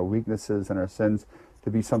failures and our weaknesses and our sins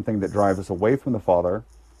to be something that drives us away from the Father,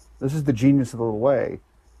 this is the genius of the Little Way.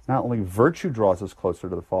 Not only virtue draws us closer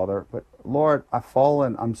to the Father, but Lord, I've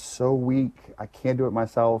fallen, I'm so weak, I can't do it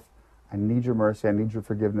myself, I need your mercy, I need your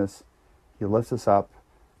forgiveness. He lifts us up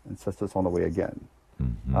and sets us on the way again.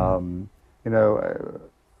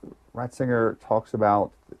 Ratzinger talks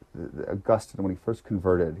about Augustine when he first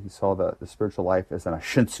converted. He saw the spiritual life as an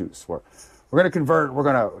ascensus, where we're going to convert, we're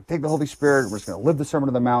going to take the Holy Spirit, we're just going to live the Sermon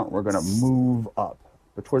on the Mount, we're going to move up.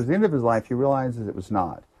 But towards the end of his life, he realizes it was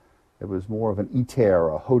not. It was more of an iter,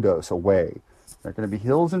 a hodos, a way. There are going to be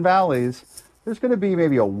hills and valleys. There's going to be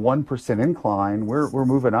maybe a 1% incline. We're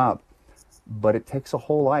moving up. But it takes a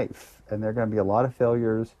whole life. And there are going to be a lot of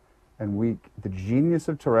failures. And the genius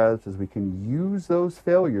of Therese is we can use those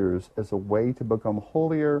failures as a way to become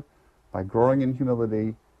holier by growing in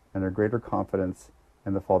humility and a greater confidence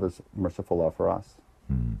in the Father's merciful love for us.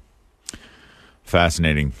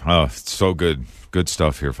 Fascinating. Oh, it's so good. Good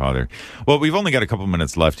stuff here, Father. Well, we've only got a couple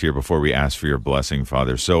minutes left here before we ask for your blessing,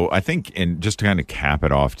 Father. So I think, just to kind of cap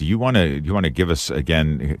it off, do you want to give us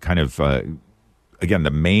again, kind of, again,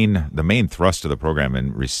 the main thrust of the program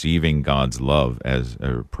in receiving God's love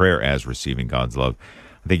prayer as receiving God's love?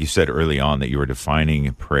 I think you said early on that you were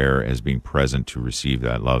defining prayer as being present to receive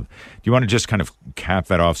that love. Do you want to just kind of cap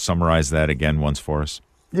that off, summarize that again once for us?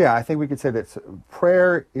 Yeah, I think we could say that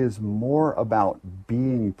prayer is more about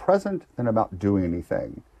being present than about doing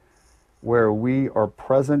anything, where we are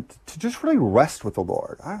present to just really rest with the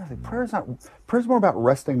Lord. I don't think prayer is more about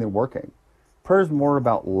resting than working. Prayer is more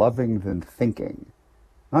about loving than thinking.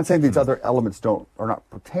 I'm not saying these other elements are not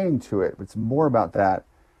pertaining to it, but it's more about that,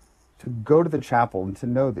 to go to the chapel and to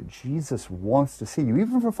know that Jesus wants to see you,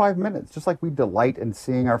 even for 5 minutes, just like we delight in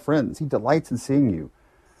seeing our friends. He delights in seeing you.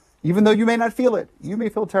 Even though you may not feel it, you may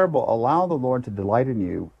feel terrible, allow the Lord to delight in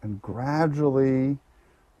you, and gradually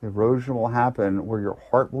the erosion will happen where your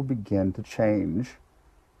heart will begin to change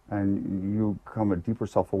and you come a deeper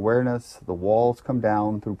self-awareness. The walls come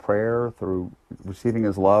down through prayer, through receiving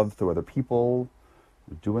his love, through other people,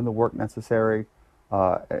 doing the work necessary,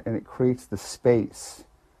 and it creates the space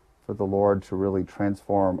for the Lord to really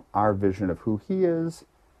transform our vision of who he is,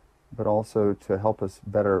 but also to help us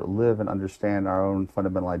better live and understand our own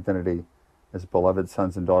fundamental identity as beloved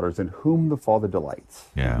sons and daughters in whom the Father delights,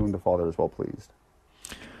 in whom the Father is well pleased.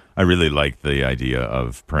 I really like the idea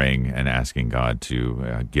of praying and asking God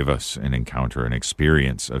to give us an encounter, an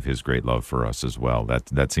experience of his great love for us as well.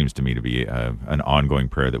 That seems to me to be an ongoing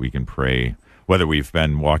prayer that we can pray, whether we've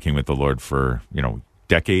been walking with the Lord for,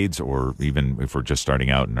 decades, or even if we're just starting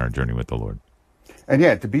out in our journey with the Lord.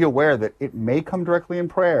 And to be aware that it may come directly in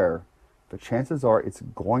prayer, but chances are it's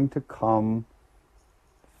going to come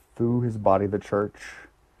through his body, the church,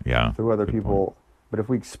 through other people. But if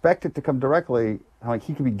we expect it to come directly, like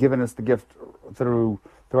he can be giving us the gift through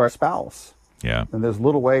our spouse. Yeah. And there's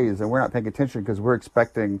little ways, and we're not paying attention because we're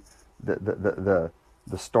expecting the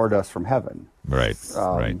stardust from heaven. Right.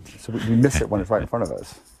 Right. So we miss it when it's right in front of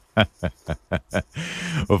us.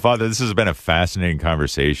 Well, Father, this has been a fascinating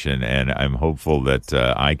conversation, and I'm hopeful that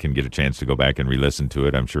I can get a chance to go back and re-listen to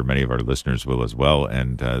it. I'm sure many of our listeners will as well,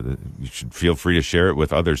 and you should feel free to share it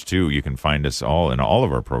with others too. You can find us all in all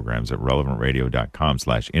of our programs at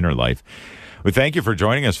relevantradio.com/innerlife. We thank you for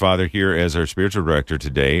joining us, Father, here as our spiritual director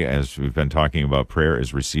today, as we've been talking about prayer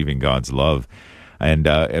as receiving God's love. And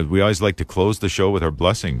we always like to close the show with our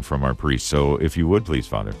blessing from our priest. So if you would, please,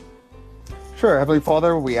 Father. Sure. Heavenly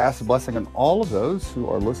Father, we ask a blessing on all of those who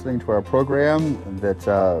are listening to our program, and that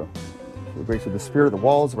the grace of the Spirit of the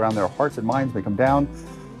walls around their hearts and minds may come down,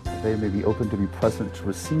 that they may be open to be present to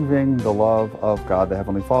receiving the love of God, the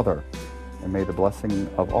Heavenly Father. And may the blessing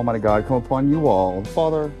of Almighty God come upon you all, the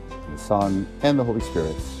Father, the Son, and the Holy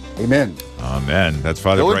Spirit. Amen. Amen. That's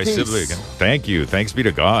Father Go in Bryce peace. Sibley again. Thank you. Thanks be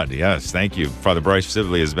to God. Yes, thank you. Father Bryce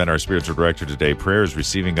Sibley has been our spiritual director today. Prayer is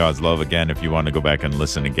receiving God's love. Again, if you want to go back and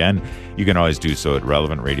listen again, you can always do so at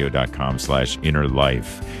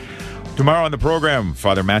relevantradio.com/innerlife. Tomorrow on the program,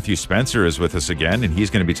 Father Matthew Spencer is with us again, and he's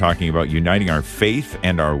going to be talking about uniting our faith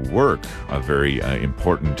and our work, a very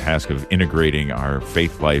important task of integrating our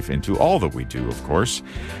faith life into all that we do, of course.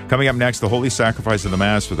 Coming up next, the Holy Sacrifice of the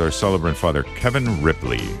Mass with our celebrant, Father Kevin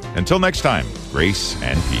Ripley. Until next time, grace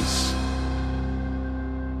and peace.